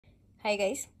Hi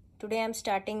guys, today I am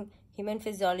starting human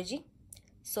physiology.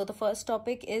 So the first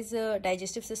topic is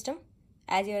digestive system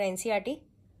as your NCERT.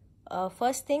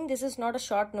 First thing, this is not a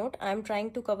short note. I am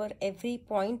trying to cover every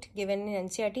point given in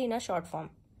NCERT in a short form.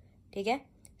 Okay?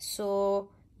 So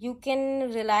you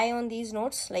can rely on these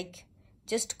notes, like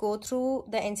just go through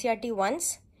the NCERT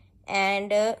once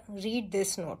and read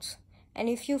these notes. And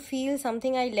if you feel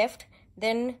something I left,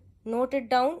 then note it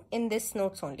down in this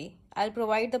notes only. I'll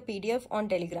provide the PDF on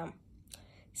Telegram.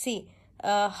 See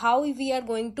how we are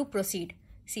going to proceed.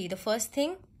 See, the first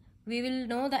thing, we will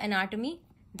know the anatomy,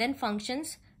 then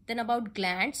functions, then about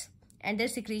glands and their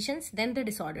secretions, then the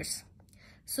disorders.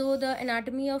 So the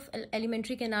anatomy of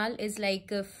alimentary canal is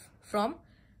like from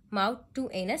mouth to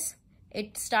anus.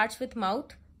 It starts with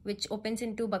mouth, which opens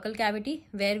into buccal cavity,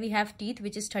 where we have teeth,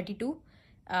 which is 32,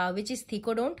 which is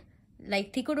thecodont.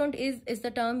 Like thecodont is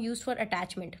the term used for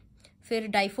attachment. फिर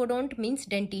diphyodont means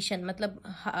dentition, मतलब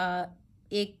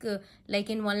एक like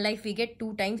in one life we get 2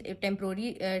 times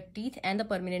temporary teeth and the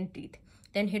permanent teeth.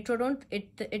 Then heterodont,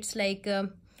 it's like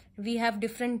we have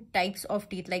different types of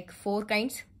teeth, like 4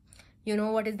 kinds. You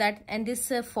know what is that? And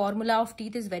this formula of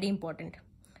teeth is very important.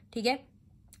 ठीक है?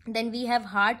 Then we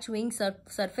have hard chewing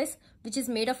surface which is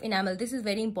made of enamel. This is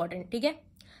very important. ठीक है?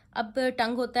 अब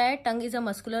tongue होता है. Tongue is a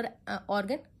muscular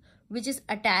organ which is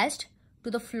attached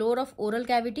to the floor of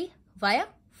oral cavity via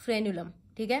frenulum.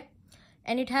 ठीक है?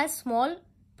 And it has small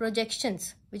projections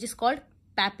which is called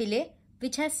papillae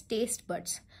which has taste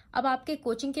buds. अब आपके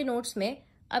coaching के notes में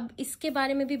अब इसके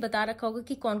बारे में भी बता रखा होगा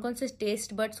कि कौन कौन से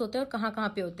टेस्ट बड्स होते हैं और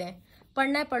कहाँ पे होते हैं.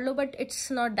 पढ़ना है पढ़ लो, but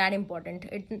it's not that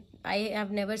important. I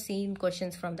have never seen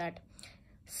questions from that.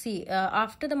 C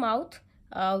after the mouth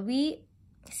we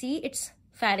see it's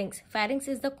pharynx. Pharynx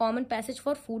is the common passage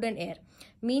for food and air.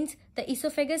 Means the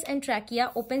esophagus and trachea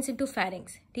opens into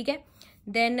pharynx. ठीक है?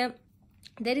 Then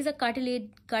there is a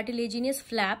cartilaginous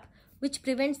flap which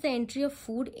prevents the entry of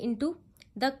food into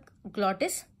the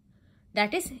glottis,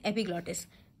 that is epiglottis.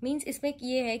 Means इसमें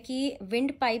ये है कि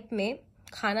wind pipe में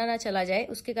खाना ना चला जाए,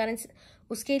 उसके कारण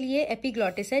उसके लिए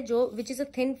epiglottis है, जो which is a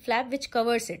thin flap which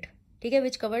covers it. ठीक है?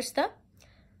 Which covers the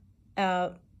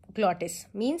glottis.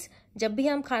 Means जब भी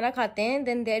हम खाना खाते हैं,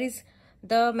 then there is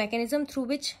the mechanism through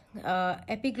which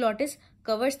epiglottis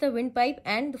covers the windpipe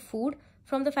and the food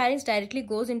from the pharynx directly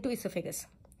goes into esophagus.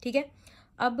 ठीक है?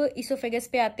 अब esophagus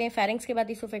पे आते हैं. pharynx के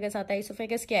बाद esophagus आता है.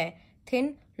 esophagus क्या है?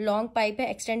 thin long pipe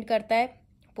है, extend करता है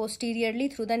posteriorly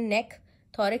through the neck,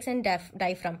 thorax and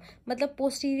diaphragm. मतलब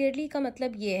posteriorly का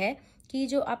मतलब ये है कि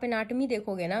जो आप anatomy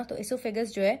देखोगे ना, तो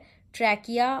esophagus जो है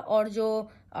ट्रैकिया और जो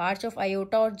आर्च ऑफ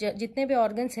आयोटा और जितने भी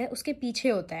ऑर्गन्स हैं उसके पीछे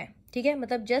होता है. ठीक है?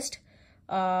 मतलब just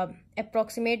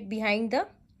approximate behind the,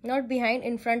 not behind,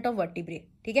 in front of vertebrae.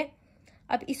 ठीक है?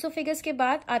 अब इसोफेगस के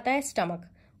बाद आता है स्टमक.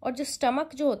 और जो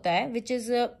स्टमक जो होता है which is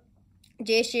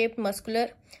J shaped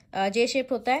muscular, J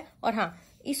shaped होता है. और हाँ,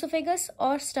 इसोफेगस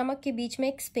और स्टमक के बीच में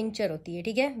एक स्पिंक्चर होती है.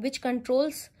 ठीक है? विच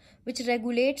controls, which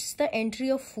regulates the entry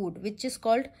of food, which is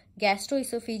called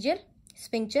gastro-oesophageal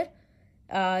sphincter,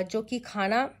 जो कि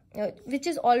खाना which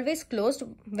is always closed.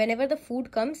 When ever the food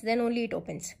comes then only it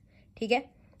opens. ठीक है?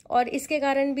 और इसके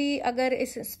कारण भी अगर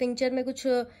इस स्पिंक्चर में कुछ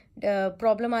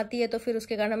प्रॉब्लम आती है तो फिर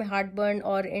उसके कारण हमें हार्ट बर्न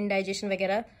और इंडाइजेशन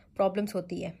वगैरह प्रॉब्लम्स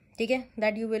होती है. ठीक है?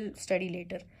 That you will study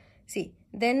letter. C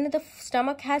then the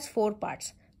stomach has 4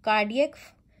 parts: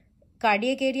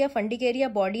 cardiac area, fundic area,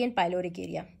 body and pyloric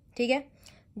area. ठीक है?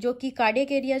 जो कि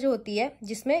कार्डियक एरिया जो होती है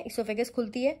जिसमें इसोफेगस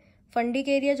खुलती है, फंडिक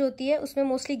एरिया जो होती है उसमें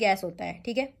मोस्टली गैस होता है.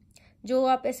 ठीक है? जो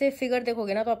आप ऐसे फिगर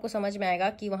देखोगे ना तो आपको समझ में आएगा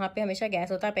कि वहाँ पे हमेशा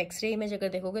गैस होता है. आप एक्सरे इमेज अगर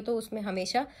देखोगे तो उसमें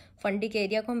हमेशा फंडिक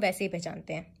एरिया को हम वैसे ही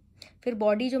पहचानते हैं. फिर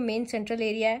बॉडी जो मेन सेंट्रल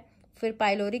एरिया है, फिर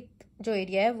पाइलोरिक जो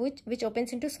एरिया है विच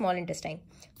ओपन्स इनटू स्मॉल इंटेस्टाइन.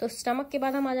 तो स्टमक के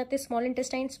बाद हम आ जाते हैं स्मॉल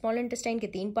इंटेस्टाइन. स्मॉल इंटेस्टाइन के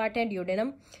 3 पार्ट हैं: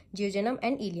 डियोडेनम, जियोजेनम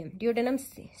एंड इलियम. डियोडेनम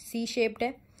सी शेप्ड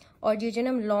है और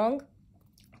जियोजेनम लॉन्ग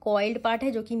कॉइल्ड पार्ट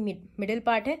है जो कि मिडिल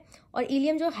पार्ट है, और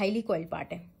इलियम जो हाईली कॉइल्ड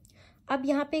पार्ट है. अब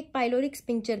यहाँ पे एक पाइलोरिक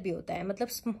स्पिंक्चर भी होता है.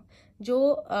 मतलब जो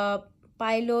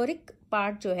पाइलोरिक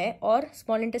पार्ट जो है और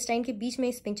स्मॉल इंटेस्टाइन के बीच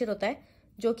में स्पिंक्चर होता है,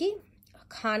 जो कि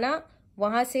खाना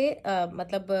वहाँ से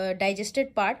मतलब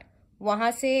डाइजेस्टेड पार्ट वहाँ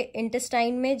से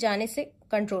इंटेस्टाइन में जाने से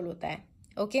कंट्रोल होता है.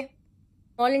 ओके?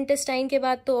 स्मॉल इंटेस्टाइन के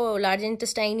बाद तो लार्ज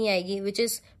इंटेस्टाइन ही आएगी,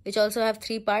 which also have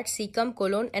 3 part: caecum,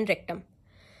 colon and rectum.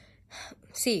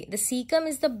 See the caecum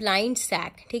is the blind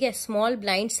sac. ठीक है? स्मॉल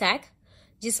ब्लाइंड सैक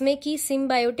जिसमें कि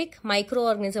सिम्बायोटिक माइक्रो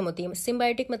ऑर्गेनिज्म होती है.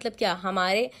 सिम्बायोटिक मतलब क्या?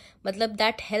 हमारे मतलब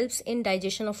that helps in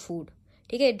digestion of food.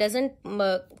 ठीक है? It doesn't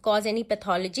cause any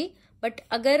pathology, but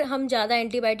अगर हम ज़्यादा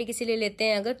एंटीबायोटिक इसीलिए लेते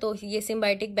हैं अगर, तो ये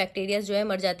सिम्बायोटिक बैक्टीरिया जो है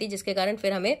मर जाती है, जिसके कारण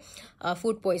फिर हमें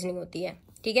फूड पॉइजनिंग होती है.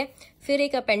 ठीक है? फिर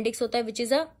एक अपेंडिक्स होता है which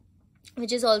is a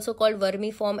which is also called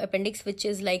vermiform appendix, which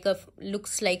is like a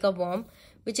looks like a worm,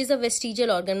 which is a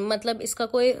vestigial organ. मतलब इसका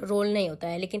कोई रोल नहीं होता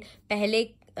है, लेकिन पहले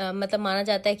मतलब माना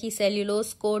जाता है कि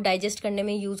सेल्यूलोज को डाइजेस्ट करने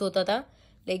में यूज होता था,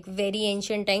 like very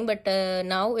ancient time, but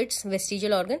now it's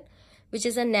vestigial organ, which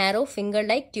is a narrow finger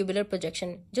like tubular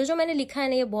projection. जो मैंने लिखा है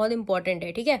ना, ये बहुत इंपॉर्टेंट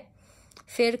है, ठीक है.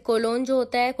 फिर कोलोन जो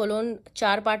होता है, कोलोन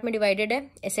 4 पार्ट में डिवाइडेड है,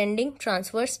 ascending,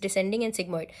 transverse, descending and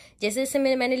sigmoid. जैसे जैसे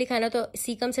मैंने लिखा है ना, तो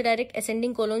सीकम से डायरेक्ट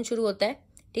असेंडिंग कोलोन शुरू होता है,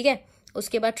 ठीक है.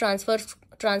 उसके बाद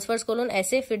ट्रांसवर्स कोलोन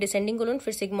ऐसे, फिर डिसेंडिंग कोलोन,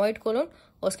 फिर सिग्मोइड कोलोन,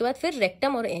 और उसके बाद फिर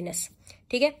रेक्टम और एनस,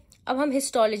 ठीक है. अब हम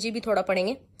हिस्टोलॉजी भी थोड़ा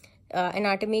पढ़ेंगे.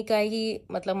 एनाटॉमी का ही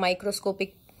मतलब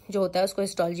माइक्रोस्कोपिक जो होता है उसको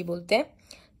हिस्टोलॉजी बोलते हैं.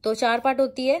 तो 4 पार्ट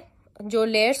होती है, जो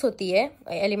लेयर्स होती है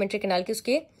एलिमेंट्री कैनाल की,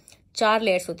 उसके 4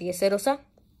 लेयर्स होती है. सेरोसा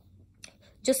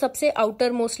जो सबसे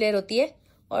आउटर मोस्ट लेयर होती है,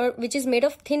 और which is made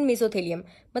of thin मीजोथेलियम.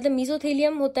 मतलब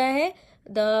मीजोथेलियम होता है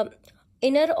द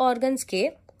इनर ऑर्गन्स के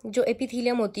जो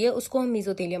एपिथेलियम होती है उसको हम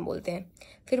मीजोथेलियम बोलते हैं.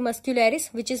 फिर muscularis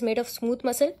which is made of smooth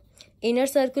muscle, inner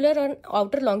circular और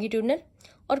आउटर लॉन्गिट्यूडनल,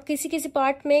 और किसी किसी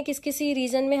पार्ट में किसी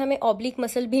रीजन में हमें ऑब्लिक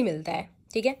मसल भी मिलता है,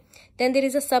 ठीक है. देन देयर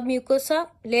इज अ सब mucosa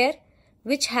layer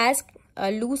which has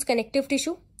loose connective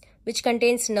tissue which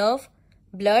contains nerve,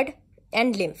 blood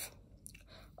and lymph.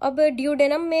 अब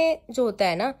डियोडेनम में जो होता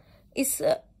है ना, इस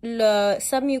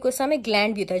सब म्यूकोसा में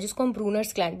ग्लैंड भी होता है जिसको हम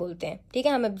ब्रूनर्स ग्लैंड बोलते हैं, ठीक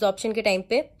है. हम एब्जॉर्प्शन के टाइम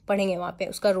पे पढ़ेंगे वहां पे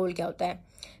उसका रोल क्या होता है.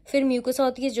 फिर म्यूकोसा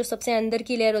होती है जो सबसे अंदर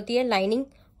की लेयर होती है, lining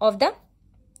of the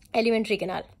alimentary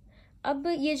canal. अब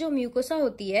ये जो म्यूकोसा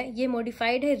होती है ये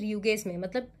मॉडिफाइड है रियूगेज में,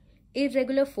 मतलब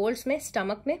इरेगुलर फोल्ड्स में,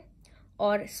 स्टमक में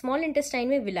और स्मॉल इंटेस्टाइन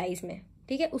में, विलाइज में,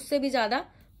 ठीक है. उससे भी ज्यादा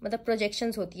मतलब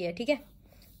प्रोजेक्शंस होती है, ठीक है.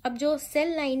 अब जो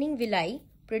cell lining villi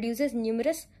produces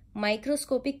numerous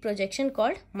microscopic projection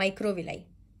called microvilli,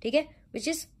 ठीक है,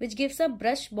 which gives a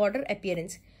brush border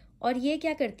appearance. और ये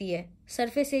क्या करती है,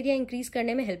 सरफेस एरिया इंक्रीज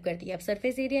करने में हेल्प करती है. अब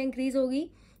सरफेस एरिया इंक्रीज होगी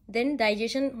देन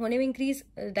डाइजेशन होने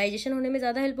में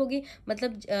ज्यादा हेल्प होगी.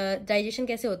 मतलब डाइजेशन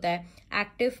कैसे होता है,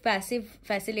 active, passive,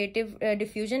 फैसिलेटिव,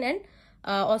 diffusion and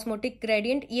osmotic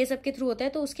gradient, ये सब के थ्रू होता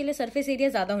है. तो उसके लिए सरफेस एरिया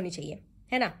ज्यादा होनी चाहिए,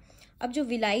 है ना. अब जो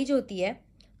विलाई जो होती है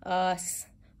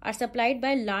are supplied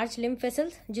by large lymph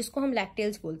vessels जिसको हम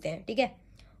लैक्टेल्स बोलते हैं, ठीक है.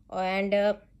 And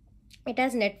it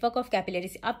has network of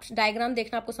capillaries. आप डायग्राम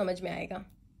देखना, आपको समझ में आएगा.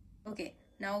 Okay,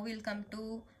 now will come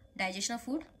to digestion of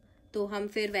food. तो हम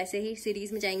फिर वैसे ही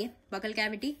सीरीज में जाएंगे. बगल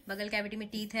कैविटी में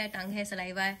टीथ है, टंग है,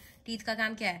 सलाइवा है. टीथ का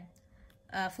काम क्या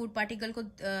है, फूड पार्टिकल को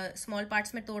स्मॉल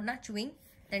पार्ट्स में तोड़ना, चूइंग.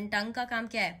 देन टंग का काम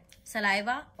क्या है,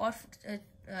 सलाइवा और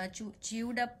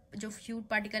च्यूड अप जो फूड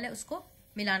पार्टिकल है उसको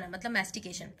मिलाना, मतलब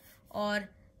मैस्टिकेशन. और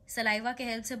सलाइवा के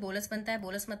हेल्प से बोलस बनता है.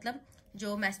 बोलस मतलब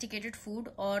जो मैस्टिकेटेड फूड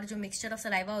और जो मिक्सचर ऑफ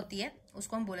सलाइवा होती है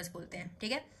उसको हम बोलस बोलते हैं,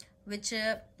 ठीक है.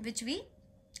 विच वी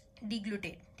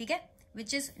डिग्लूटेट, ठीक है.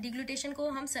 विच इज डिग्लूटेशन को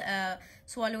हम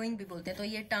स्वॉलोइंग भी बोलते हैं. तो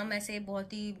ये टर्म ऐसे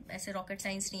बहुत ही ऐसे रॉकेट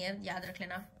साइंस नहीं है, याद रख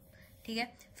लेना, ठीक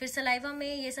है. फिर सलाइवा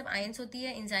में ये सब आयंस होती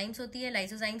है, एंजाइम्स होती है,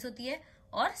 लाइसोजाइम्स होती है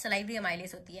और सलाइवरी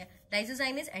अमाइलेज होती है.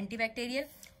 Lysozyme is antibacterial.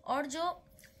 और जो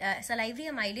सलाइवरी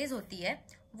अमाइलेज होती है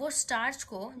वो स्टार्च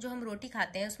को, जो हम रोटी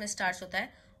खाते हैं उसमें स्टार्च होता है,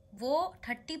 वो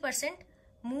 30%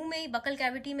 मुंह में ही, बकल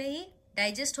कैविटी में ही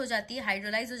डाइजेस्ट हो जाती है,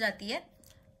 हाइड्रोलाइज हो जाती है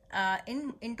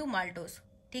इनटू माल्टोज,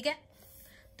 ठीक है.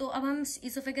 तो अब हम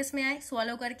इसोफेगस में आए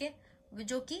स्वालो करके,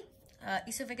 जो कि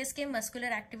इसोफेगस के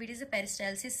मस्कुलर एक्टिविटी से,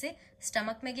 पेरिस्टालसिस से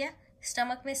स्टमक में गया.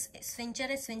 स्टमक में स्फिंक्चर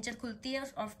है, स्फिंक्चर खुलती है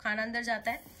और खाना अंदर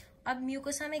जाता है. अब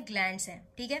म्यूकोसा में ग्लैंड्स हैं,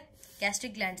 ठीक है,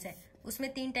 गैस्ट्रिक ग्लैंड्स हैं.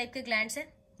 उसमें 3 टाइप के ग्लैंड्स हैं.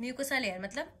 म्यूकोसा लेयर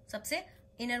मतलब सबसे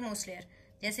इनर मोस्ट लेयर,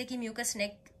 जैसे कि म्यूकस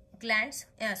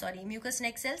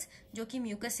नेक सेल्स जो कि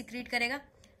म्यूकस सिक्रीट करेगा.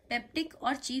 पेप्टिक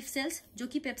और चीफ सेल्स जो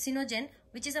कि pepsinogen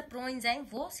which is a pro enzyme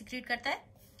वो सिक्रीट करता है.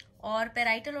 और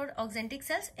पेराइटल और ऑक्जेंटिक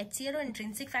सेल्स, HCl और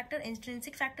इंट्रिंसिक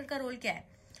फैक्टर का रोल क्या है,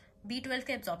 B12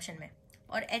 के एब्जॉर्प्शन में.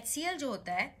 और HCl जो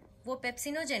होता है वो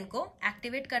पेप्सिनोजेन को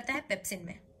एक्टिवेट करता है पेप्सिन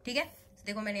में, ठीक है.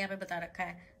 देखो मैंने यहाँ पे बता रखा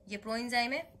है, ये प्रो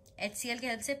एंजाइम है. HCl के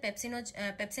हेल्प से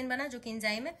पेप्सिन बना जो कि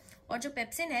एंजाइम है. और जो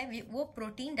पेप्सिन है वो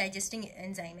प्रोटीन डाइजेस्टिंग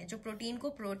एंजाइम है जो प्रोटीन को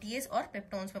प्रोटीएज और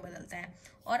पेप्टोन्स में बदलता है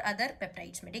और अदर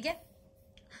पेप्टाइड्स में, ठीक है.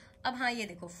 अब हाँ, ये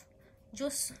देखो, जो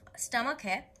स्टमक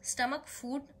है, स्टमक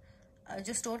फूड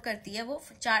जो स्टोर करती है वो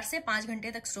 4 से 5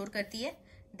 घंटे तक स्टोर करती है.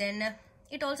 Then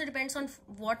it also depends on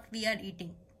what we are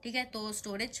eating, ठीक है. तो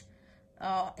storage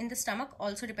in the stomach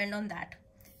also depend on that.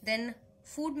 Then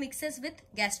food mixes with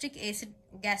gastric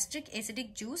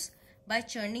acidic juice by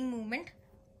churning movement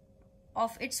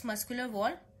of its muscular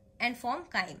wall and form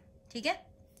chyme, ठीक है.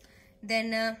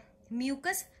 Then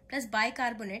mucus plus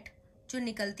bicarbonate जो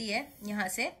निकलती है यहाँ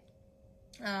से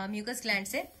mucus gland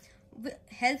से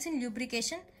helps in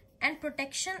lubrication and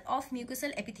protection of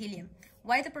mucosal epithelium.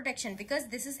 Why the protection? Because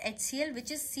this is HCl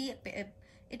which is C,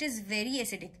 it is very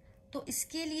acidic. तो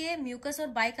इसके लिए म्यूकस और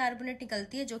बाइकार्बोनेट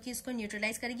निकलती है जो कि इसको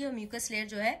न्यूट्रलाइज करेगी और म्यूकस लेयर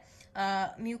जो है,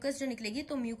 म्यूकस जो निकलेगी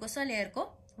तो म्यूकोसा लेयर को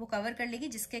वो कवर कर लेगी,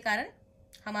 जिसके कारण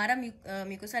हमारा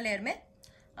म्यूकोसा लेयर में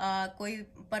कोई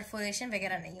परफोरेशन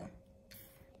वगैरह नहीं हो।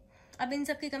 अब इन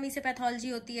सब की कमी से पैथोलॉजी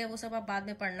होती है, वो सब आप बाद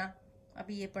में पढ़ना,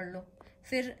 अभी ये पढ़ लो।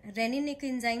 फिर रेनिन एक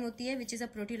एंजाइम होती है which is a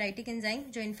proteolytic enzyme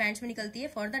जो इन्फेंट्स में निकलती है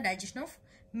for the digestion of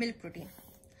milk protein.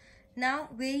 Now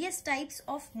various types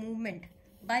of movement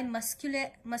by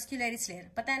muscularis layer,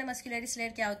 पता है ना मस्कुलरिस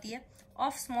लेयर क्या होती है,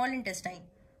 ऑफ स्मॉल इंटेस्टाइन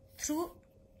थ्रू,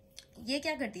 ये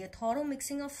क्या करती है, thorough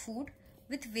mixing of food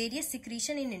with various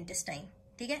secretion in intestine.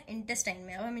 ठीक है, इंटेस्टाइन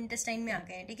में, अब हम इंटेस्टाइन में आ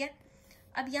गए हैं। ठीक है,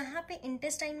 अब यहाँ पे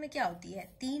इंटेस्टाइन में क्या होती है,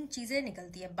 3 चीजें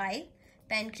निकलती है, bile,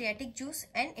 pancreatic juice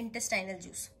and intestinal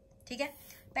juice. ठीक है,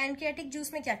 पैनक्रियाटिक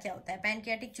जूस में क्या क्या होता है,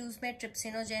 पैनक्रियाटिक जूस में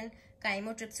trypsinogen,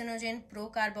 काइमोट्रिप्सिनोजेन, pro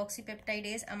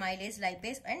carboxypeptidase, amylase,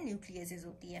 lipase and न्यूक्लियेजेज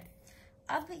होती है।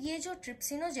 अब ये जो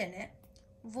ट्रिप्सिनोजेन है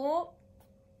वो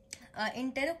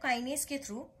इंटेरोकाइनेज के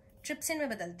थ्रू ट्रिप्सिन में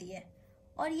बदलती है,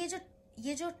 और ये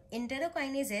जो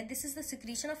इंटेरोकाइनेज है this is the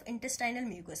secretion of intestinal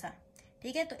mucosa.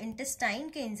 ठीक है, तो इंटेस्टाइन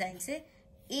के एंजाइम से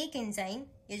एक एंजाइम,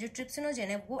 ये जो ट्रिप्सिनोजेन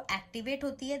है वो एक्टिवेट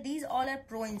होती है, these all are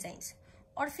pro enzymes,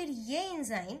 और फिर ये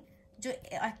एंजाइम जो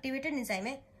एक्टिवेटेड एंजाइम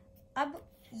है अब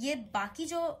ये बाकी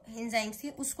जो एंजाइम्स थी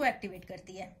उसको एक्टिवेट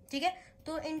करती है। ठीक है,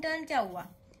 तो इन टर्न क्या हुआ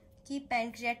कि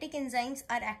pancreatic enzymes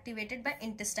are activated by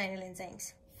intestinal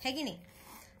enzymes, है कि नहीं।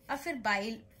 अब फिर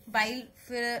बाइल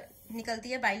फिर निकलती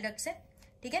है बाइल डक्ट से।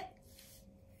 ठीक है,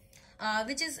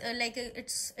 which is like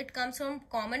it comes from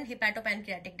common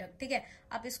हिपैटोपैनक्रियाटिक duct. ठीक है,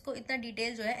 आप इसको इतना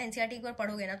डिटेल जो है एनसीईआरटी एक बार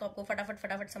पढ़ोगे ना तो आपको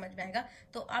फटाफट समझ में आएगा।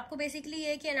 तो आपको बेसिकली ये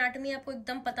है कि एनाटॉमी आपको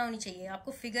एकदम पता होनी चाहिए,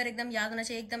 आपको फिगर एकदम याद होना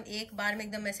चाहिए, एकदम एक बार में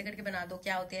एकदम ऐसे करके बना दो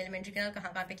क्या होती है एलिमेंट्री कैनाल,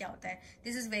 कहाँ पे क्या होता है,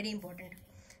 दिस इज वेरी इंपॉर्टेंट।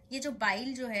 ये जो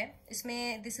बाइल जो है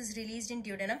इसमें this is release in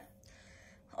duodenum,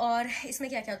 और इसमें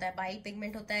क्या क्या होता है, बाइल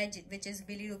पिगमेंट होता है which is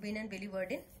bilirubin and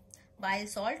biliverdin, bile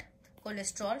salt,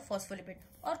 cholesterol, phospholipid,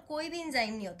 और कोई भी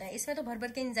एंजाइम नहीं होता है इसमें। तो भर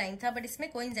के एंजाइम था बट इसमें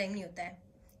कोई एंजाइम नहीं होता है।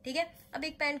 ठीक है, अब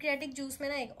एक पैनक्रियाटिक जूस में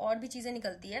ना एक और भी चीजें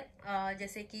निकलती है,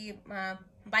 जैसे कि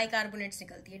बाइकार्बोनेट्स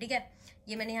निकलती है। ठीक है,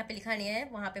 ये मैंने यहाँ पे लिखा नहीं है,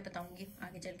 वहां पे बताऊंगी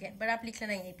आगे चल के, बट आप लिख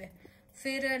लेना यहीं पे।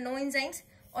 फिर नो एंजाइम्स,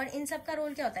 और इन सब का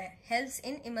रोल क्या होता है, helps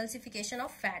in emulsification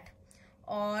of fat,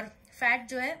 और फैट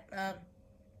जो है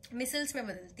मिसल्स में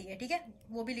बदलती है। ठीक है,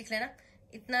 वो भी लिख लेना।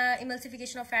 इतना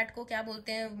इमल्सिफिकेशन ऑफ फैट को क्या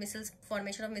बोलते हैं, मिसल्स,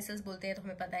 फॉर्मेशन ऑफ मिसल्स बोलते हैं, तो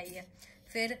हमें पता ही है।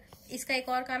 फिर इसका एक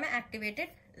और काम है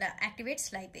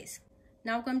activates lipase.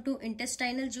 Now come to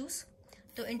intestinal juice.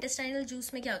 तो इंटेस्टाइनल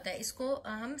जूस में क्या होता है, इसको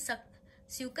हम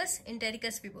स्यूकस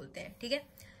इंटेरिकस भी बोलते हैं। ठीक है,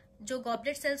 जो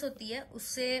गॉबलेट सेल्स होती है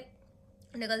उससे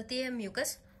निकलती है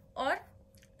म्यूकस, और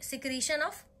secretion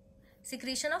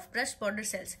of breast border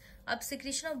sales. अब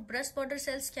secretion of breast border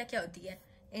sales क्या क्या होती है,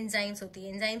 एंजाइम्स होती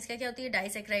है। एंजाइम्स क्या क्या होती है,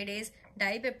 डाइसेक्राइडेज,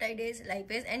 डाइपेप्टाइडेज,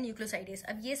 लाइपेज एंड न्यूक्लियोसाइडेज।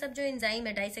 अब ये सब जो एंजाइम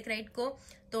है डाइसेक्राइड को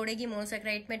तोड़ेगी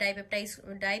मोनोसेक्राइड में,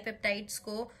 डाइपेप्टाइड्स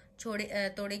को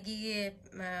तोड़ेगी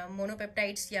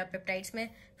मोनोपेप्टाइड्स या पेप्टाइड्स में,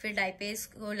 फिर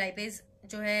लाइपेज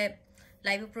जो है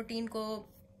लाइपोप्रोटीन को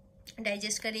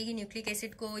डाइजेस्ट करेगी, न्यूक्लिक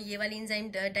एसिड को ये वाली एंजाइम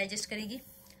डाइजेस्ट करेगी।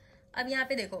 अब यहाँ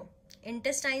पे देखो,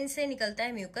 इंटेस्टाइन से निकलता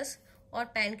है म्यूकस और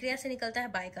पैनक्रिया से निकलता है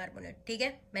बाइकार्बोनेट। ठीक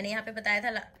है, मैंने यहाँ पे बताया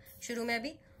था शुरू में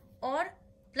अभी, और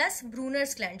प्लस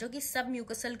ब्रूनर्स ग्लैंड जो कि सब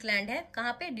म्यूकोसल ग्लैंड है,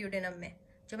 कहाँ पे, ड्यूडेनम में,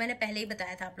 जो मैंने पहले ही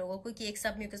बताया था आप लोगों को कि एक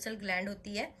सब म्यूकोसल ग्लैंड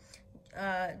होती है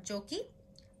जो कि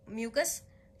म्यूकस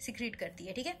सिक्रीट करती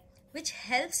है। ठीक है, which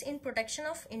helps in protection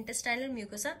of intestinal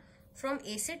mucosa from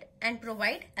acid and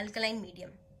provide alkaline medium.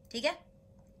 ठीक है,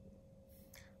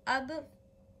 अब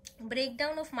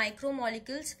breakdown of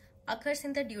micromolecules occurs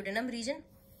in the duodenum reason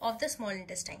of the small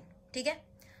intestine. ठीक है,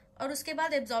 और उसके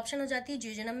बाद एब्जॉर्प्शन हो जाती है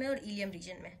ज्यूजेनम में और इलियम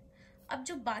रीजन में। अब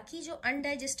जो बाकी जो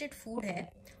अनडाइजेस्टेड फूड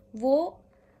है वो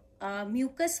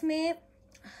म्यूकस में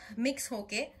मिक्स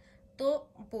होके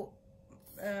तो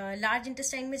लार्ज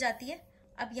इंटेस्टाइन में जाती है।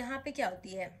 अब यहाँ पे क्या होती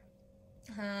है,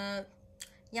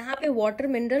 यहाँ पे वाटर,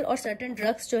 मिनरल और सर्टेन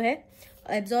ड्रग्स जो है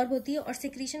एब्जॉर्ब होती है, और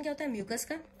सिक्रीशन क्या होता है म्यूकस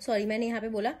का, सॉरी मैंने यहाँ पे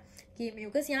बोला कि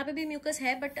म्यूकस, यहाँ पे भी म्यूकस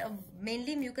है बट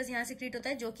मेनली म्यूकस यहाँ सिक्रीट होता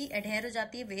है जो कि एडहेयर हो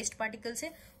जाती है वेस्ट पार्टिकल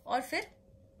से, और फिर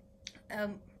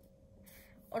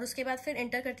और उसके बाद फिर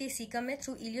एंटर करती है सीकम में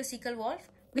through ileocaecal valve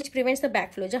which prevents the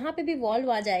backflow. जहां पे भी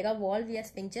वॉल्व आ जाएगा, वॉल्व या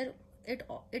sphincter,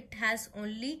 it has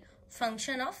only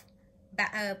function of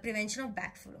prevention of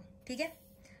backflow. ठीक है,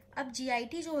 अब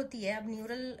जीआईटी जो होती है, अब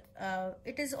neural,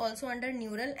 it is also under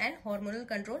neural and hormonal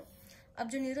control. अब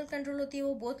जो न्यूरल कंट्रोल होती है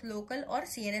वो बोथ लोकल और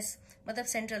सीएनएस मतलब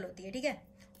सेंट्रल होती है। ठीक है,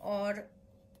 और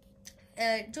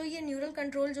जो ये न्यूरल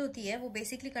कंट्रोल जो होती है वो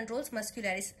बेसिकली कंट्रोल्स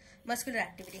मस्कुलर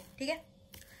एक्टिविटी। ठीक है,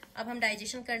 अब हम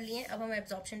डाइजेशन कर लिए, अब हम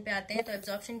एब्जॉर्प्शन पे आते हैं। तो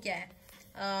एब्जॉर्प्शन क्या है,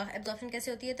 एब्जॉर्प्शन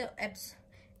कैसे होती है? तो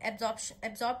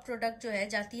एब्जॉर्ब प्रोडक्ट जो है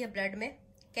जाती है ब्लड में।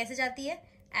 कैसे जाती है?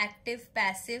 एक्टिव,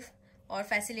 पैसिव और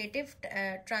फैसिलेटिव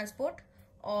ट्रांसपोर्ट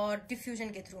और डिफ्यूजन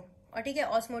के थ्रू। और ठीक है,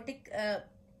 ऑस्मोटिक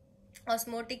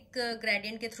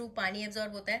ग्रेडियंट के थ्रू पानी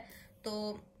एब्जॉर्ब होता है।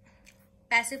 तो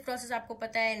पैसिव प्रोसेस आपको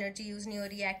पता है, एनर्जी यूज नहीं हो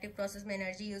रही है। एक्टिव प्रोसेस में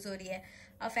एनर्जी यूज हो रही है।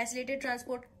 अब फैसिलिटेड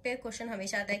ट्रांसपोर्ट पे क्वेश्चन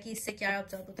हमेशा आता है कि इससे क्या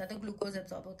एब्जॉर्ब होता है? तो ग्लूकोज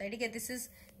एब्जॉर्ब होता है। ठीक है, this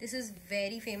is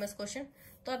very famous question.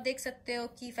 तो आप देख सकते हो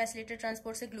कि फैसिलिटेड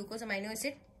ट्रांसपोर्ट से ग्लूकोज अमाइनो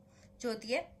एसिड जो होती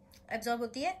है एब्जॉर्ब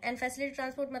होती है। एंड फैसिलिटेड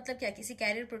ट्रांसपोर्ट मतलब क्या? किसी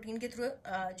कैरियर प्रोटीन के थ्रू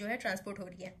जो है ट्रांसपोर्ट हो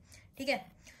रही है। ठीक है,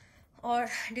 और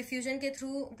डिफ्यूजन के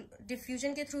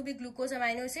थ्रू भी ग्लूकोज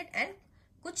अमाइनो एसिड एंड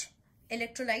कुछ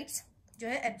इलेक्ट्रोलाइट्स जो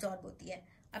है एब्जॉर्ब होती है।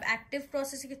 अब एक्टिव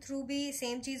प्रोसेस के थ्रू भी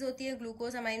सेम चीज होती है,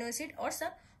 ग्लूकोज अमाइनो एसिड और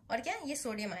क्या, ये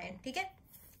सोडियम आयन। ठीक है,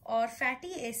 और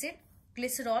फैटी एसिड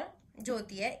ग्लिसरॉल जो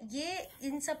होती है ये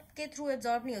इन सब के थ्रू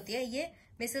एब्जॉर्ब नहीं होती है, ये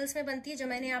मिसल्स में बनती है। जो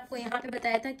मैंने आपको यहाँ पे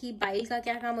बताया था कि बाइल का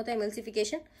क्या काम होता है,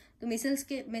 एमल्सिफिकेशन। तो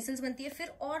मिसल्स बनती है। फिर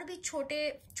और भी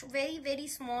छोटे very very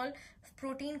small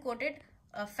protein coated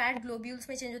fat globules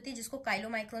में चेंज होती है, जिसको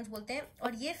काइलोमाइक्रोन्स बोलते हैं।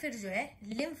 और ये फिर जो है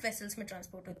लिम्फ वेसल्स में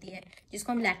ट्रांसपोर्ट होती है,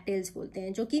 जिसको हम लैक्टेल्स बोलते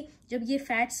हैं। जो कि जब ये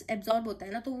फैट्स एब्जॉर्ब होता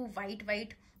है ना, तो वो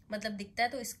वाइट मतलब दिखता है,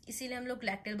 तो इसीलिए हम लोग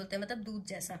लैक्टेल बोलते हैं, मतलब दूध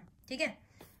जैसा। ठीक है,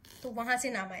 तो वहां से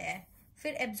नाम आया है।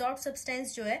 फिर एब्जॉर्ब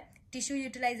सब्सटेंस जो है टिश्यू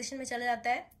यूटिलाइजेशन में चला जाता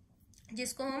है,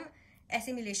 जिसको हम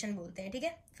एसिमिलेशन बोलते हैं। ठीक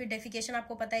है, फिर डेफिकेशन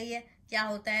आपको पता ही है क्या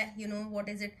होता है, you know what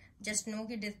is it, just no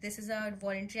कि this is a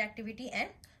voluntary activity and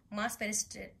mass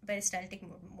peristaltic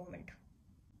movement.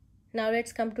 Now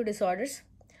let's come to disorders.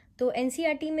 तो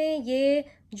एनसीईआरटी में ये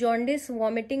जॉन्डिस,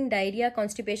 वॉमिटिंग, डायरिया,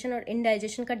 कॉन्स्टिपेशन और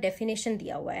इनडाइजेशन का डेफिनेशन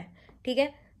दिया हुआ है। ठीक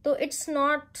है, तो it's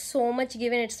not so much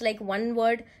given, it's like one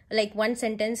word, like one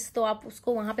sentence. तो आप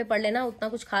उसको वहां पे पढ़ लेना, उतना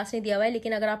कुछ खास नहीं दिया हुआ है।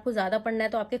 लेकिन अगर आपको ज्यादा पढ़ना है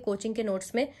तो आपके कोचिंग के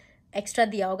नोट्स में एक्स्ट्रा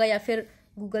दिया होगा, या फिर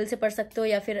गूगल से पढ़ सकते हो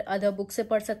या फिर अदर बुक से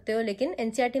पढ़ सकते हो। लेकिन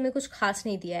एनसीईआरटी में कुछ खास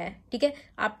नहीं दिया है। ठीक है,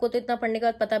 आपको तो इतना पढ़ने के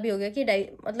बाद पता भी हो गया कि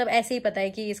मतलब ऐसे ही पता है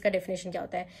कि इसका डेफिनेशन क्या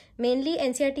होता है। मेनली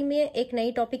एनसीईआरटी में एक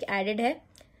नई टॉपिक एडेड है,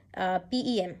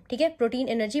 PEM। ठीक है, प्रोटीन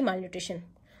एनर्जी मालन्यूट्रिशन।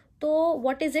 तो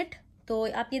व्हाट इज इट? तो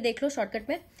आप ये देख लो शॉर्टकट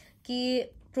में कि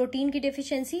प्रोटीन की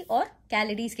डेफिशिएंसी और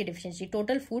कैलोरीज की डेफिशिएंसी,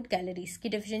 टोटल फूड कैलोरीज की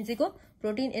डेफिशिएंसी को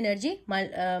प्रोटीन एनर्जी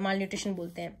मालन्यूट्रिशन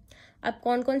बोलते हैं। अब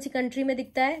कौन कौन सी कंट्री में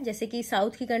दिखता है? जैसे कि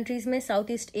साउथ की कंट्रीज में,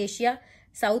 south east Asia,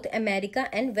 south America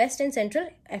and waste and central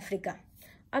Africa.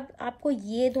 अब आपको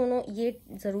ये दोनों ये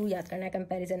जरूर याद करना है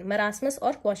कंपैरिजन, मरासमस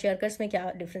और क्वाशियरकर्स में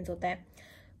क्या डिफरेंस होता है।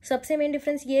 सबसे मेन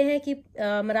डिफरेंस ये है कि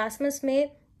मरासमस में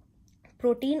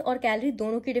प्रोटीन और कैलोरी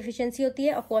दोनों की डेफिशिएंसी होती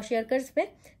है, और क्वाशियरकर्स में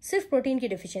सिर्फ प्रोटीन की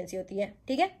डेफिशिएंसी होती है।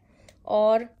 ठीक है,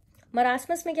 और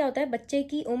मरासमस में क्या होता है, बच्चे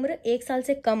की उम्र 1 साल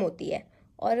से कम होती है,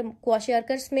 और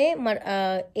क्वाशियरकर्स में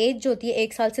एज जो होती है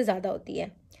 1 साल से ज्यादा होती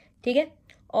है। ठीक है,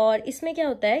 और इसमें क्या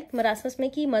होता है मरासमस में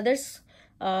कि मदर्स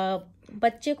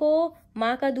बच्चे को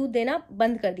माँ का दूध देना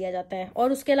बंद कर दिया जाता है,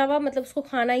 और उसके अलावा मतलब उसको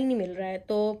खाना ही नहीं मिल रहा है,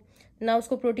 तो ना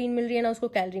उसको प्रोटीन मिल रही है ना उसको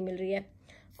कैलोरी मिल रही है।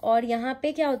 और यहाँ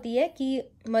पे क्या होती है कि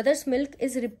mother's milk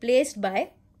is replaced by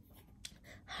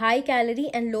high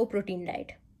calorie and low protein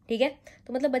diet. ठीक है,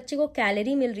 तो मतलब बच्चे को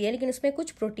कैलोरी मिल रही है लेकिन उसमें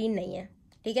कुछ प्रोटीन नहीं है।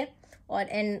 ठीक है, और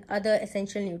एंड अदर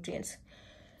एसेंशियल न्यूट्रिएंट्स।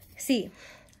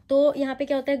 तो यहाँ पे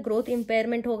क्या होता है, ग्रोथ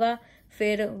इम्पेयरमेंट होगा,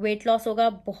 फिर वेट लॉस होगा,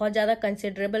 बहुत ज्यादा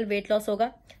कंसिडरेबल वेट लॉस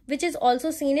होगा, which is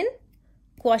also seen in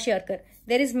क्वाशियरकर।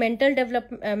 There is mental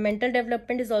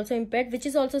development is also impaired, which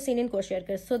is also seen in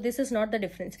kwashiorkor. So this is not the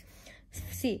difference.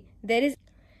 See, there is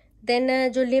then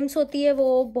जो limbs होती है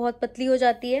वो बहुत पतली हो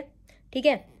जाती है। ठीक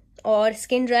है, और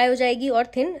स्किन ड्राई हो जाएगी और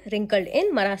थिन रिंकल्ड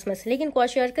इन मरासमस। लेकिन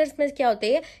क्वाशियरकर में क्या होता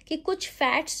है कि कुछ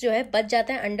फैट्स जो है बच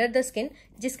जाता है अंडर द स्किन,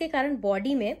 जिसके कारण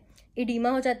बॉडी में इडीमा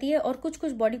हो जाती है और कुछ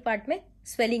कुछ बॉडी पार्ट में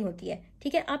स्वेलिंग होती है।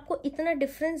 ठीक है, आपको इतना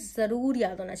डिफरेंस जरूर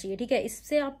याद होना चाहिए। ठीक है,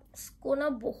 इससे आपको ना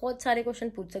बहुत सारे क्वेश्चन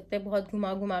पूछ सकते हैं, बहुत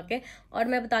घुमा घुमा के। और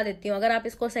मैं बता देती हूँ, अगर आप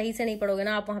इसको सही से नहीं पढ़ोगे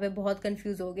ना, आप वहां पे बहुत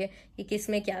कंफ्यूज होगे कि किस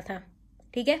में क्या था।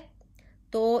 ठीक है,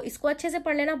 तो इसको अच्छे से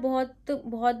पढ़ लेना,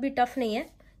 बहुत भी टफ नहीं है,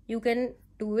 यू कैन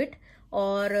डू इट।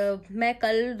 और मैं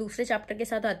कल दूसरे चैप्टर के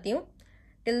साथ आती हूँ।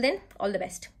 Till then all the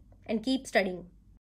best and keep studying.